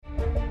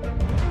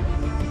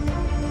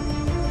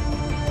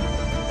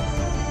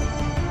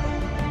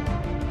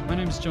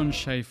name's John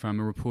Schaefer. I'm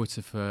a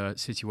reporter for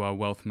Citywire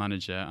Wealth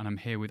Manager, and I'm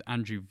here with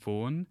Andrew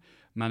Vaughan,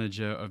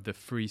 manager of the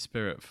Free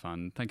Spirit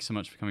Fund. Thank you so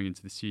much for coming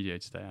into the studio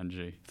today,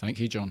 Andrew. Thank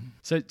you, John.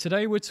 So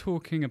today we're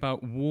talking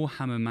about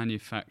Warhammer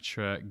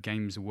manufacturer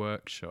Games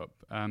Workshop.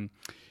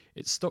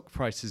 Its stock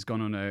price has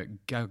gone on a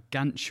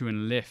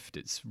gargantuan lift.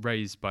 It's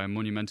raised by a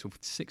monumental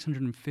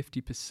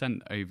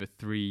 650% over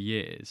 3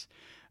 years.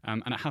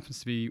 And it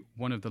happens to be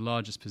one of the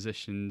largest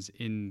positions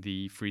in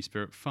the Free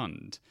Spirit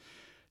Fund.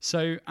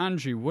 So,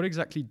 Andrew, what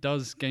exactly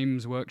does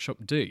Games Workshop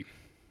do?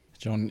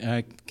 John,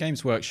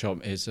 Games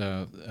Workshop is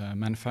a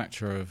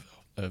manufacturer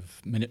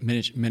of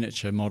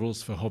miniature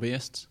models for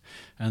hobbyists,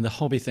 and the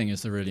hobby thing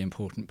is the really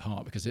important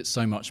part because it's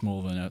so much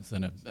more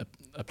than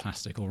a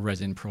plastic or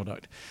resin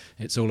product.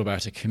 It's all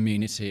about a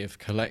community of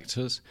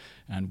collectors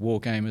and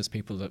wargamers,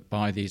 people that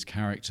buy these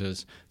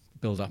characters,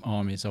 build up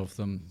armies of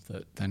them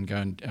that then go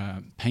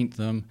and paint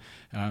them.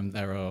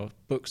 There are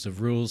books of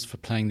rules for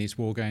playing these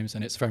war games,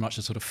 and it's very much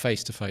a sort of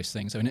face-to-face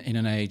thing. So in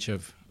an age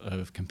of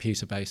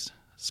computer-based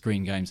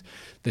screen games,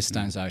 this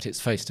stands out. It's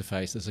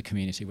face-to-face. There's a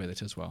community with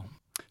it as well.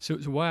 So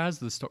why has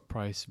the stock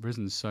price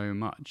risen so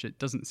much? It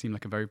doesn't seem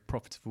like a very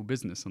profitable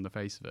business on the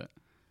face of it.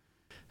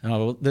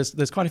 Well,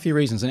 there's quite a few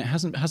reasons, and it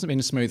hasn't been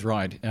a smooth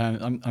ride.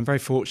 I'm very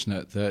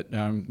fortunate that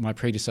my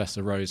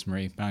predecessor,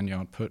 Rosemary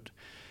Banyard, put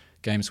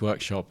Games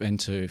Workshop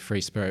into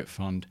Free Spirit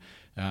Fund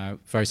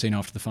very soon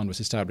after the fund was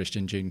established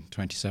in June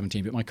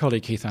 2017. But my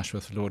colleague Keith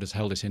Ashworth-Lord has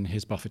held it in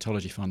his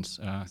Buffetology funds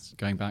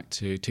going back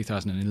to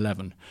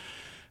 2011.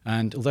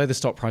 And although the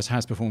stock price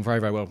has performed very,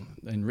 very well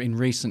in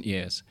recent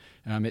years,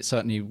 it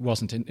certainly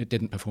it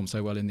didn't perform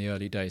so well in the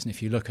early days. And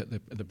if you look at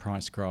the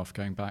price graph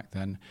going back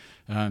then,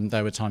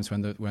 there were times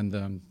when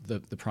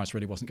the price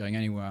really wasn't going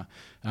anywhere.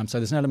 So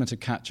there's an element of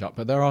catch up,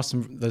 but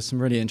there's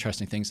some really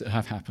interesting things that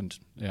have happened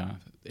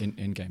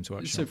in Games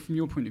Workshop. So from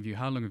your point of view,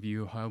 how long have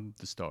you held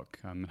the stock?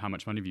 How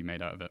much money have you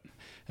made out of it?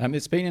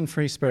 It's been in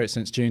Free Spirit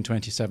since June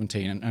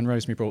 2017, and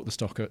Rosemary bought the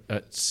stock at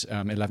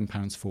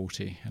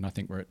 £11.40, and I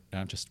think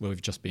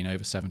we've just been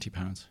over £70.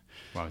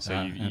 Wow,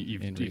 so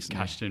you've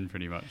cashed in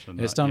pretty much on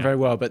that. It's done very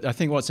well, but I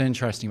think what's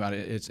interesting about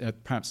it is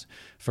perhaps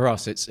for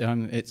us it's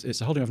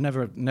a holding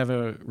I've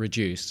never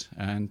reduced,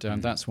 and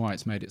that's why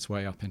it's made its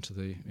way up into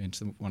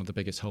one of the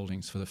biggest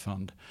holdings for the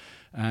fund.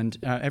 And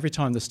every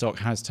time the stock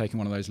has taken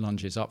one of those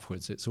lunges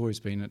upwards, it's always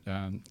been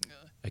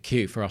a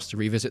cue for us to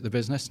revisit the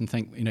business and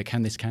think,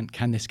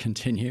 can this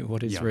continue?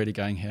 What is really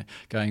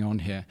going on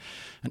here?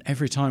 And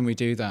every time we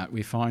do that,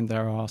 we find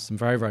there are some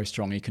very, very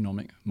strong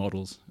economic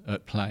models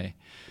at play.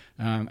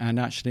 And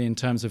actually, in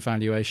terms of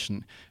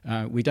valuation,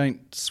 we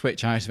don't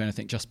switch out of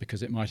anything just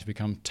because it might have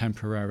become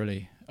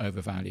temporarily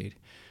overvalued.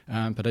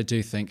 But I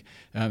do think,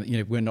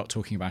 we're not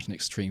talking about an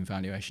extreme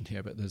valuation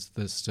here, but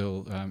there's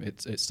still,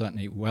 it's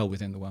certainly well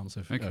within the realms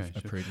of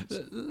prudence.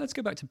 Let's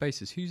go back to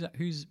basis.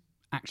 Who's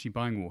actually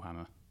buying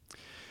Warhammer?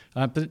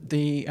 But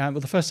the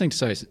first thing to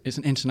say is it's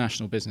an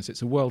international business.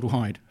 It's a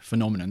worldwide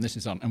phenomenon. This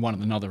is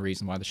another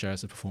reason why the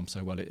shares have performed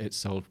so well. It's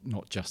sold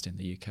not just in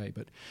the UK,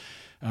 but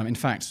in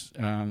fact,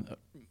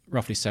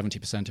 roughly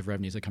 70% of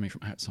revenues are coming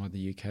from outside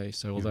the UK.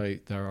 So although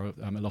there are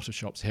a lot of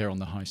shops here on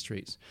the high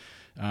streets,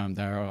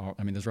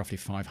 there's roughly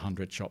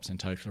 500 shops in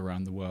total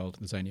around the world.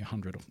 There's only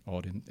 100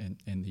 odd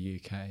in the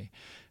UK.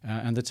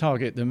 And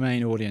the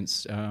main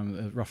audience,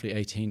 roughly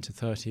 18 to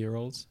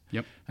 30-year-olds.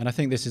 Yep. And I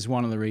think this is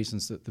one of the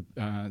reasons that,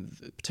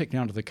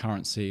 particularly under the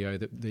current CEO,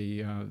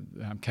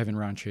 that Kevin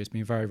Roundtree has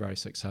been very, very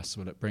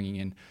successful at bringing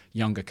in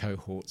younger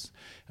cohorts.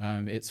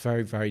 It's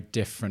very, very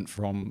different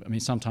from,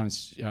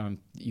 sometimes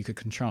you could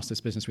contrast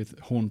this business with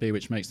Hornby,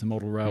 which makes the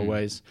model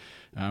railways,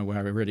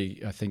 where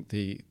really, I think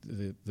the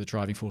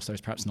driving force there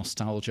is perhaps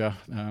nostalgia,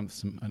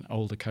 an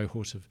older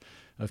cohort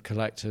of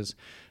collectors.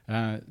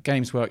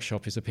 Games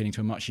Workshop is appealing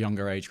to a much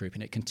younger age group,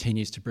 and it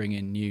continues to bring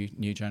in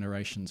new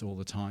generations all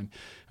the time.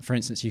 For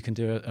instance, you can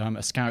do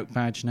a Scout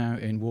badge now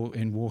in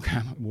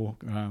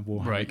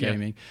Warhammer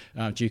gaming.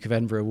 Duke of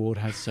Edinburgh Award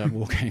has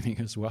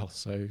wargaming as well.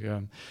 So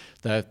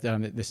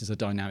this is a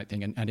dynamic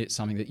thing, and it's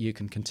something that you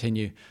can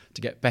continue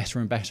to get better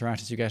and better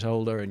at as you get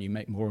older, and you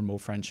make more and more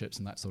friendships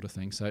and that sort of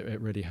thing. So it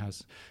really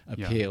has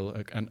appeal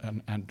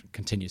and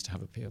continues to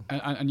have appeal.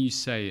 And you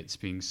say it's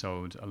being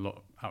sold a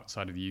lot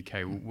outside of the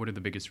UK. What are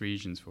the biggest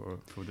regions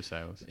for the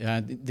sales?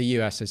 The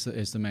US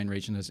is the main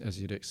region,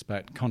 as you'd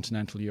expect.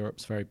 Continental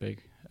Europe's very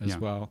big as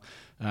well.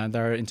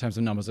 There are, in terms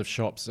of numbers of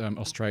shops,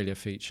 Australia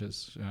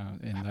features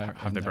in there.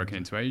 Have they broken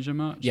into Asia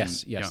much?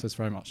 Yes, there's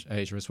very much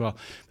Asia as well.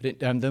 But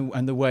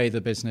the way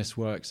the business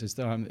works is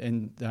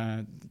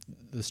the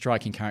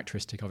striking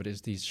characteristic of it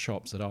is these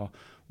shops that are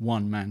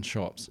one-man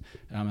shops,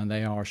 and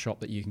they are a shop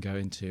that you can go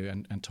into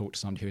and talk to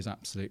somebody who is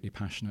absolutely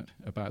passionate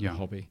about the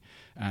hobby,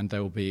 and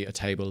there will be a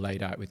table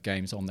laid out with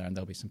games on there, and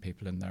there'll be some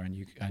people in there,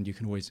 and you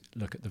can always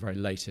look at the very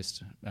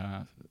latest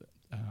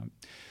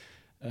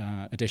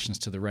additions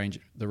to the range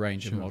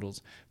Sure. of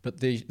models. But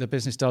the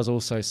business does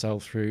also sell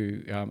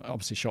through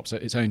obviously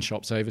its own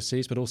shops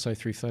overseas, but also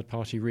through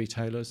third-party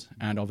retailers,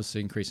 and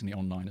obviously increasingly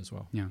online as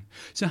well. Yeah.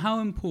 So how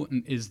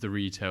important is the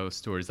retail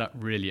store? Is that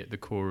really at the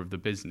core of the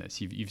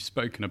business? You've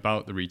spoken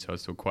about the retail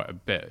store quite a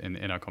bit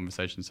in our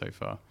conversation so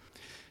far.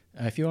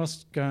 If you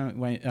ask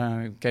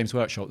Games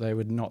Workshop, they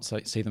would not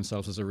see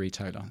themselves as a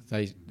retailer.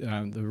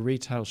 The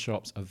retail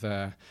shops are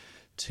there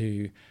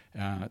to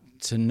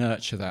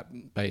nurture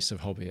that base of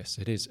hobbyists.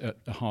 It is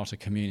at the heart a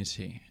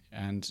community,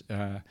 and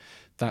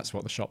that's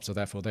what the shops are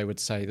there for. They would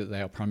say that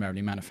they are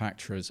primarily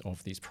manufacturers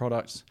of these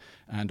products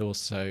and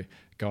also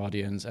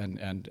guardians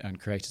and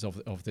creators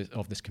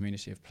of this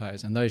community of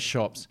players. And those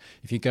shops,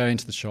 if you go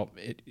into the shop,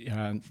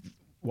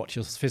 what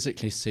you'll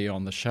physically see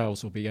on the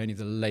shelves will be only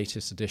the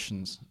latest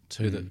additions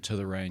to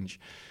the range,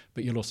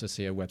 but you'll also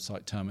see a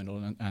website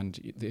terminal,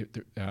 and the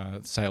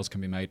sales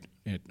can be made,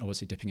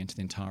 obviously dipping into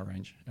the entire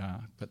range.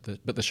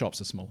 But the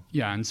shops are small.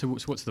 Yeah, and so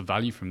what's the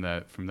value from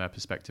their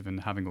perspective in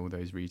having all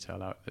those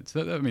retail outlets?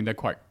 I mean, they're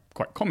quite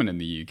common in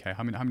the UK.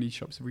 How many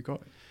shops have we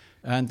got?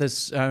 And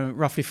there's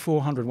roughly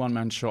 400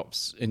 one-man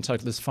shops in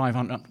total. There's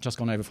 500, just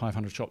gone over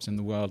 500 shops in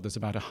the world. There's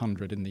about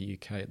 100 in the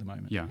UK at the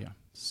moment. Yeah.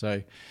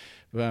 So,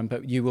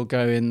 but you will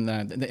go in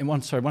there.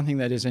 One thing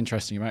that is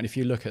interesting about, if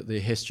you look at the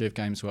history of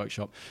Games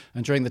Workshop,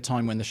 and during the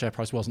time when the share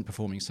price wasn't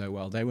performing so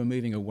well, they were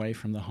moving away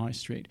from the high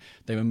street.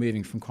 They were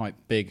moving from quite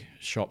big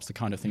shops, the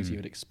kind of things you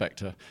would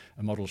expect a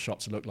model shop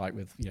to look like,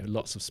 with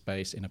lots of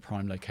space in a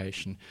prime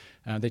location.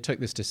 They took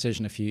this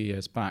decision a few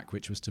years back,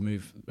 which was to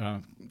move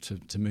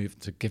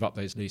to give up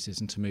those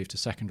leases and to move to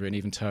secondary and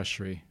even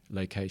tertiary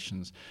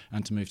locations,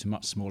 and to move to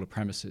much smaller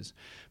premises.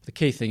 But the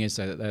key thing is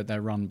that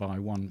they're run by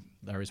one.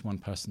 There is one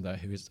person there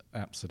who is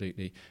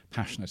absolutely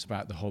passionate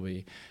about the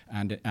hobby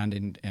and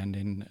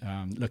in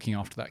looking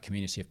after that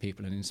community of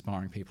people and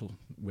inspiring people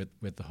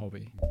with the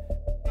hobby.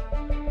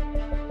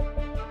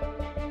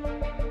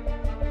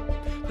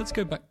 Let's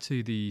go back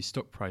to the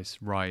stock price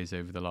rise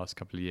over the last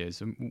couple of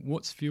years.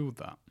 What's fueled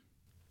that?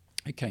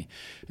 Okay,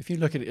 if you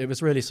look at it, it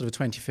was really sort of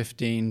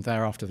 2015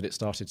 thereafter that it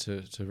started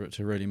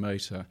to really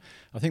motor.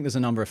 I think there's a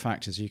number of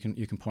factors you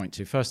can point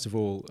to. First of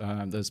all,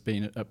 there's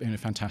been a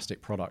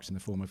fantastic product in the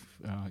form of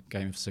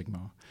Game of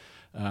Sigmar,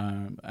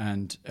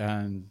 and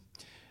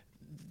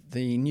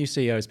the new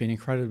CEO has been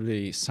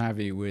incredibly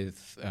savvy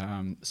with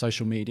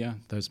social media.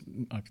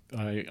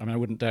 I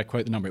wouldn't dare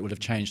quote the number; it would have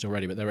changed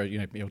already.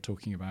 But you're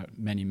talking about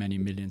many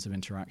millions of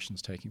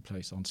interactions taking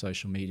place on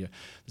social media.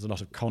 There's a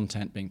lot of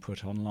content being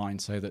put online,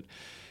 so that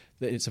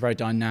it's a very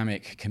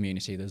dynamic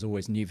community. There's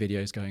always new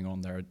videos going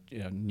on. There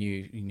are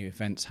new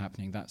events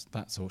happening.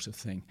 That sort of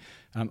thing.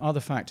 Other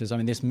factors. I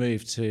mean, this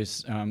move to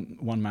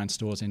one-man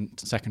stores in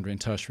secondary and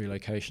tertiary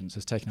locations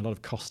has taken a lot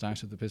of cost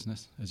out of the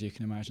business, as you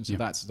can imagine. So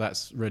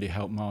that's really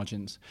helped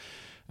margins.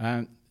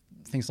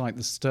 Things like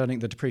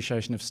the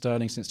depreciation of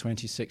sterling since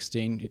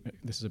 2016.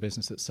 This is a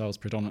business that sells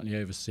predominantly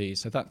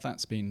overseas, so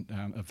that's been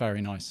a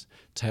very nice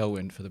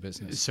tailwind for the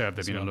business. So have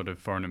there been a lot of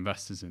foreign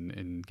investors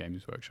in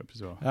Games Workshop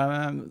as well?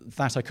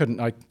 That I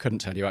couldn't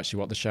tell you actually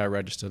what the share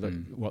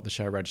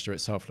register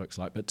itself looks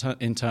like, but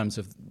in terms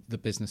of the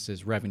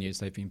business's revenues,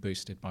 they've been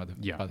boosted by the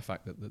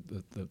fact that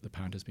the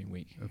pound has been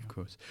weak. Of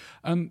course.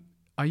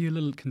 Are you a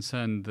little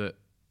concerned that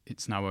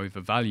it's now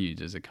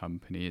overvalued as a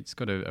company? It's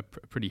got a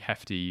pretty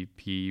hefty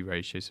PE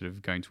ratio, sort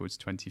of going towards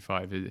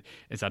 25.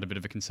 Is that a bit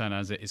of a concern,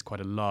 as it is quite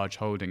a large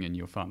holding in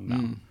your fund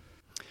now?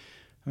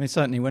 I mean,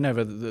 certainly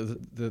whenever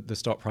the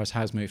stock price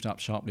has moved up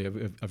sharply,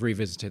 I've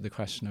revisited the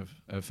question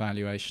of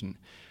valuation.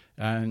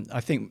 And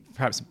I think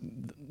perhaps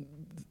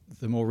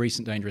the more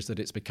recent danger is that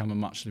it's become a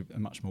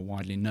much more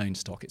widely known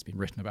stock. It's been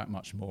written about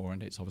much more,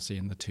 and it's obviously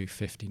in the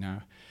 250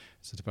 now.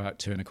 It's at about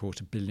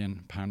 £2.25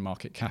 billion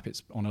market cap.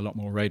 It's on a lot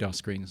more radar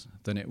screens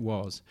than it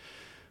was.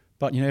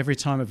 But every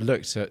time I've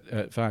looked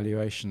at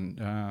valuation,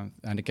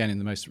 and again in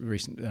the most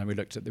recent,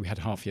 we had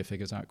half-year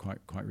figures out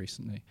quite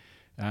recently.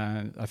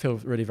 I feel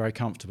really very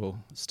comfortable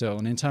still.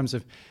 And in terms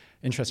of,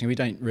 interesting, we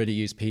don't really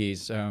use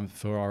PEs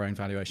for our own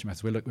valuation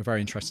methods. We're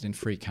very interested in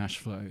free cash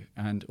flow.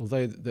 And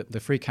although the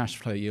free cash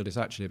flow yield is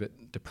actually a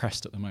bit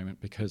depressed at the moment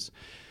because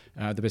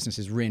the business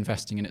is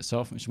reinvesting in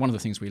itself, which is one of the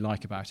things we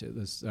like about it.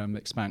 There's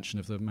expansion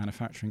of the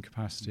manufacturing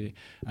capacity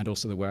and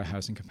also the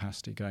warehousing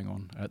capacity going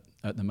on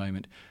at the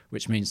moment,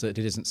 which means that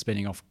it isn't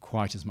spinning off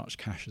quite as much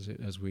cash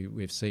as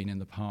we've seen in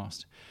the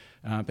past.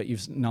 But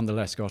you've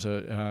nonetheless got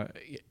a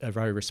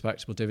very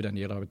respectable dividend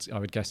yield. I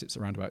would guess it's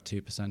around about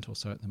 2% or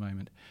so at the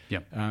moment.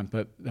 Yeah.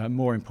 But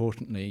more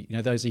importantly,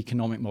 those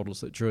economic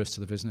models that drew us to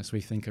the business, we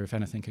think, if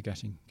anything, are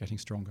getting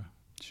stronger.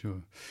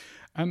 Sure.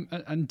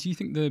 And do you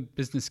think the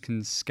business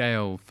can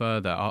scale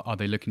further? Are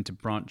they looking to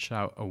branch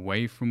out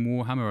away from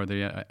Warhammer? Are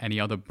there any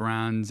other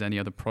brands, any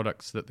other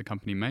products that the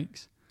company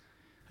makes?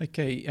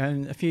 Okay,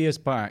 and a few years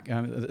back,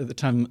 at the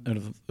time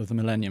of the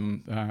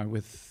millennium,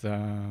 with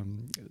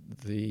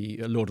the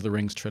Lord of the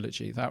Rings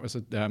trilogy, that was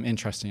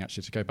interesting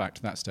actually to go back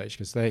to that stage,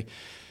 because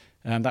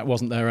That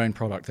wasn't their own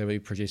product; they were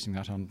producing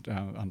that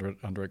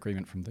under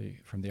agreement from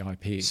the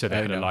IP. So they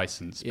had a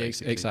license,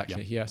 basically.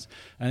 Exactly, yes.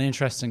 And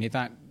interestingly,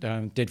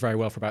 that did very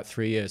well for about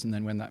 3 years, and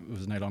then when that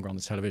was no longer on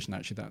the television,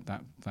 actually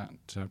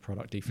that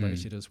product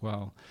deflated as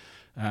well.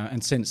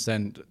 And since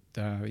then,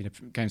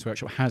 Games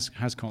Workshop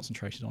has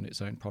concentrated on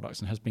its own products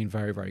and has been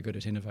very, very good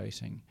at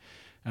innovating.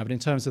 But in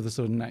terms of the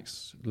sort of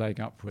next leg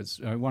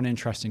upwards, one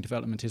interesting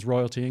development is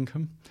royalty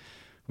income,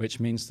 which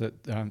means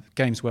that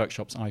Games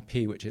Workshop's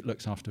IP, which it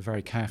looks after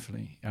very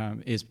carefully,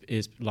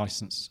 is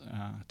licensed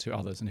to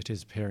others, and it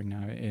is appearing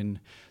now in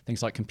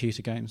things like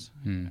computer games.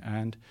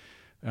 And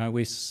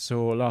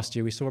last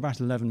year we saw about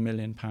 £11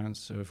 million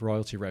of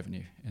royalty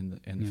revenue in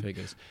the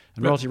figures.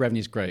 And royalty revenue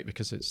is great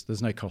because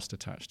there's no cost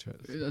attached to it.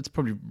 That's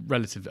probably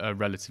a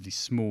relatively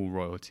small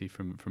royalty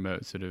from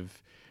a sort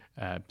of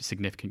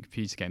significant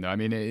computer game, though. I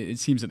mean, it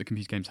seems that the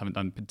computer games haven't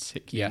done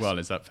particularly well.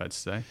 Is that fair to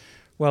say?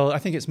 Well, I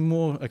think it's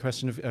more a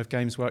question of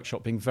Games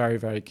Workshop being very,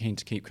 very keen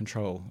to keep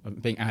control,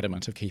 being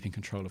adamant of keeping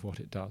control of what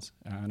it does.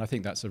 And I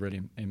think that's a really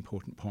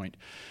important point.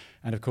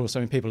 And of course, I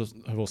mean, people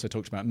have also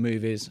talked about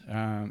movies,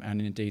 and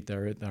indeed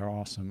there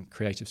are some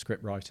creative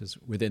script writers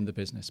within the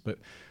business. But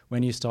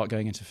when you start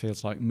going into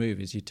fields like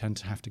movies, you tend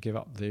to have to give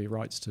up the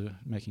rights to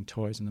making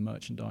toys and the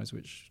merchandise,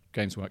 which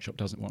Games Workshop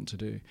doesn't want to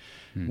do.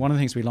 One of the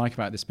things we like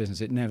about this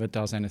business, it never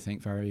does anything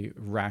very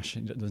rash.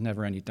 There's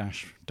never any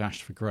dash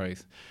for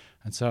growth.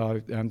 And so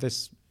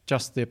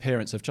just the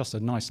appearance of just a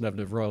nice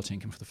level of royalty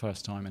income for the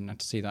first time, and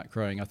to see that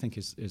growing, I think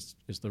is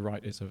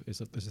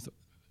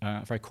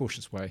a very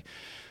cautious way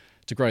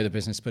to grow the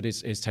business, but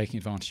is taking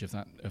advantage of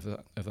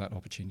that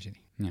opportunity.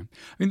 Yeah,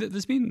 I mean,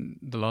 there's been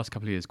the last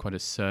couple of years quite a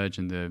surge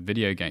in the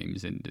video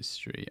games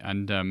industry,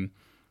 and a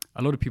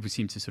lot of people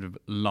seem to sort of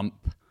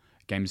lump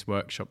Games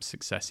Workshop's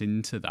success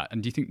into that.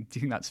 And do you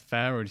think that's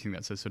fair, or do you think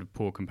that's a sort of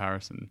poor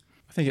comparison?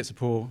 I think it's a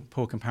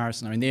poor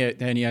comparison. I mean,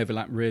 the only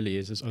overlap really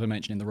is, as I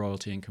mentioned, in the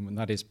royalty income, and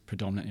that is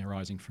predominantly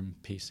arising from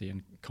PC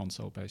and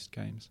console-based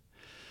games.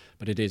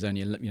 But it is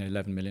only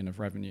 11 million of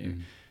revenue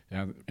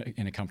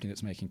in a company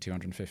that's making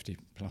 250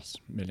 plus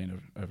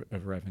million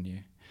of revenue.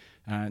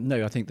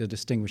 No, I think the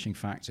distinguishing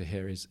factor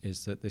here is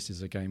that this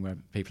is a game where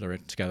people are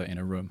together in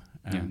a room.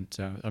 And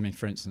I mean,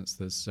 for instance,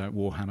 there's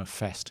Warhammer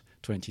Fest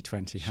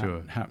 2020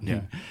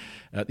 happening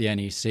at the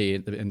NEC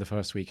in the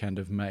first weekend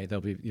of May.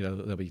 There'll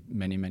be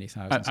many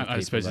thousands of people. I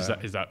suppose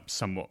is that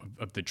somewhat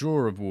of the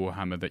draw of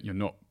Warhammer, that you're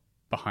not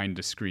behind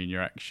a screen,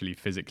 you're actually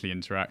physically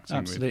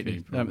interacting with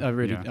people? I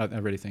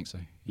really think so.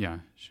 Yeah,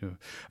 sure.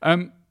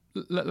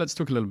 Let's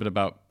talk a little bit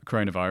about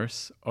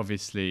coronavirus.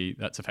 Obviously,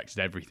 that's affected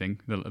everything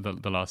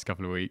the last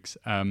couple of weeks.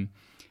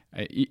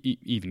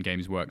 Even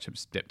Games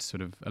Workshop's dipped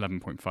sort of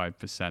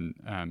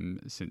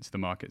 11.5% since the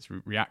markets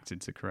reacted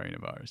to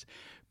coronavirus.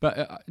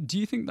 But do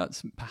you think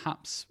that's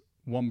perhaps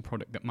one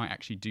product that might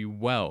actually do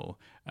well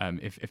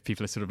if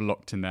people are sort of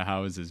locked in their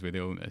houses with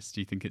illness?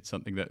 Do you think it's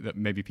something that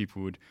maybe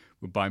people would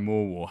buy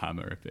more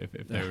Warhammer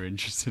if they were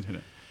interested in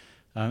it?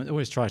 I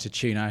always try to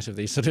tune out of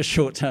these sort of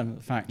short-term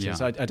factors.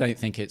 Yeah. I don't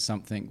think it's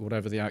something,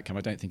 whatever the outcome,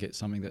 I don't think it's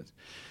something that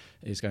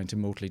is going to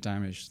mortally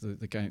damage the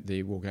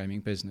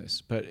wargaming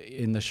business. But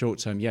in the short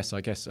term, yes, I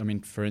guess. I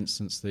mean, for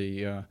instance,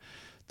 the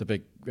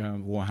big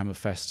Warhammer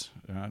Fest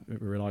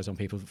relies on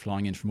people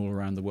flying in from all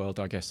around the world.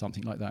 I guess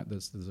something like that,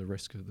 there's a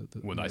risk.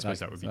 I suppose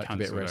that would be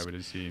cancelled, I would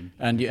assume.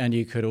 And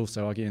you could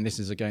also argue, and this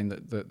is again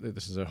that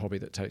this is a hobby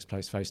that takes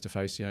place face to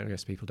face. I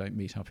guess people don't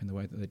meet up in the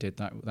way that they did.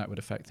 That would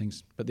affect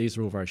things. But these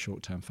are all very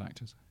short term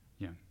factors.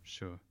 Yeah,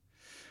 sure.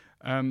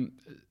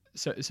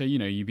 So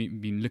you've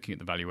been looking at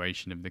the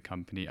valuation of the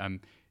company.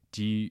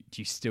 Do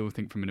you still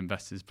think, from an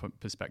investor's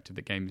perspective,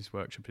 that Games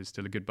Workshop is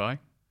still a good buy?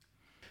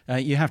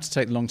 You have to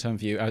take the long-term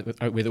view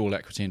with all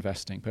equity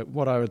investing. But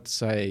what I would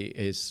say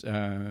is,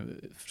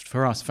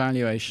 for us,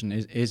 valuation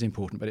is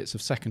important, but it's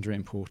of secondary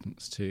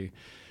importance to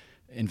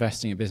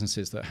investing in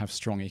businesses that have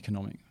strong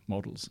economic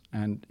models.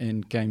 And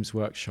in Games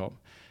Workshop,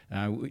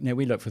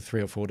 we look for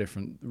 3 or 4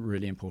 different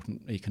really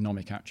important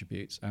economic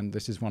attributes, and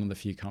this is one of the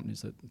few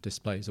companies that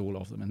displays all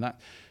of them. And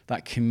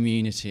that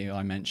community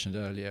I mentioned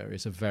earlier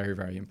is a very,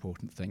 very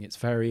important thing. It's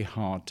very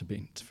hard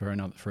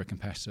for a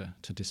competitor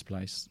to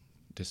displace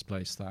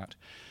that.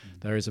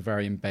 There is a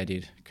very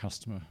embedded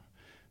customer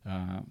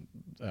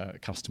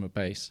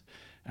base,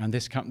 and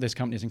this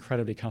company is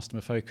incredibly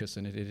customer focused,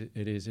 and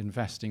it is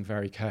investing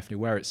very carefully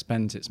where it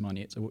spends its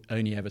money. It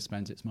only ever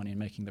spends its money in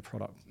making the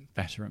product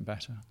better and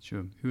better.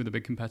 Sure. Who are the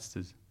big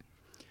competitors?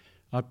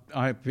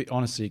 I'd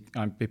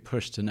be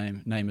pushed to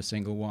name a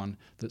single one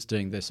that's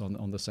doing this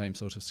on the same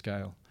sort of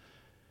scale,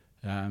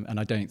 and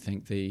I don't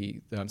think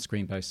the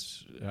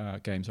screen-based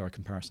games are a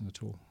comparison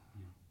at all.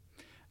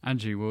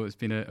 Andrew, well, it's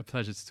been a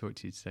pleasure to talk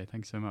to you today.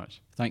 Thanks so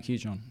much. Thank you,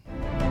 John.